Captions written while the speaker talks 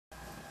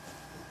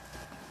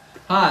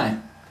Hi,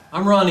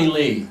 I'm Ronny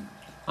Lee.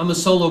 I'm a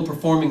solo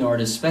performing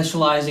artist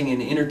specializing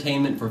in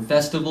entertainment for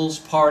festivals,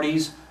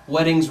 parties,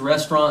 weddings,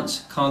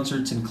 restaurants,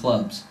 concerts, and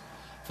clubs.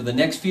 For the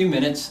next few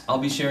minutes, I'll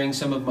be sharing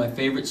some of my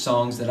favorite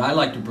songs that I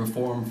like to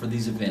perform for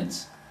these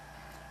events.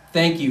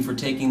 Thank you for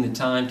taking the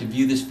time to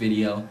view this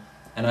video,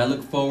 and I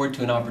look forward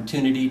to an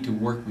opportunity to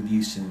work with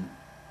you soon.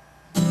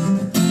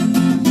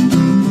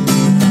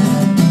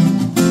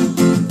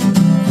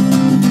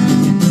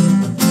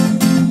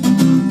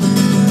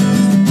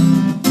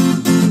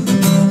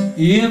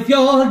 If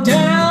you're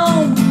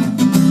down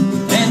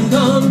and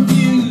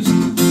confused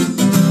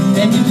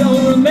and you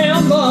don't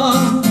remember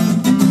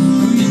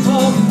who you're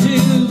talking to,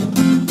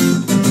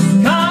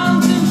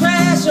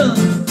 concentration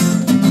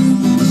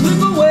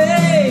slip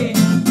away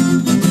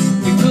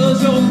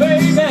because your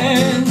baby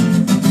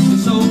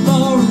is so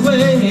far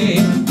away.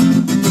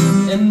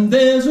 And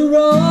there's a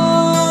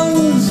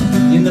rose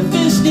in the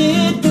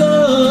fisted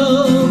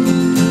glove,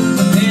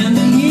 and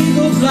the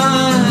eagle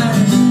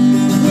flies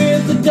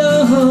with the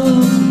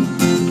dove.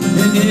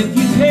 And if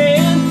you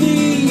can't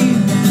be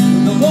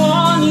the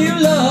one you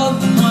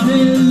love,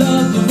 honey,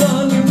 love the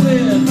one you're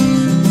with.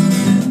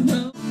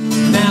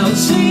 Now it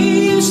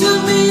seems to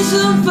me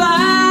some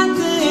fine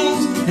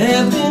things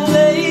have been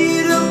laid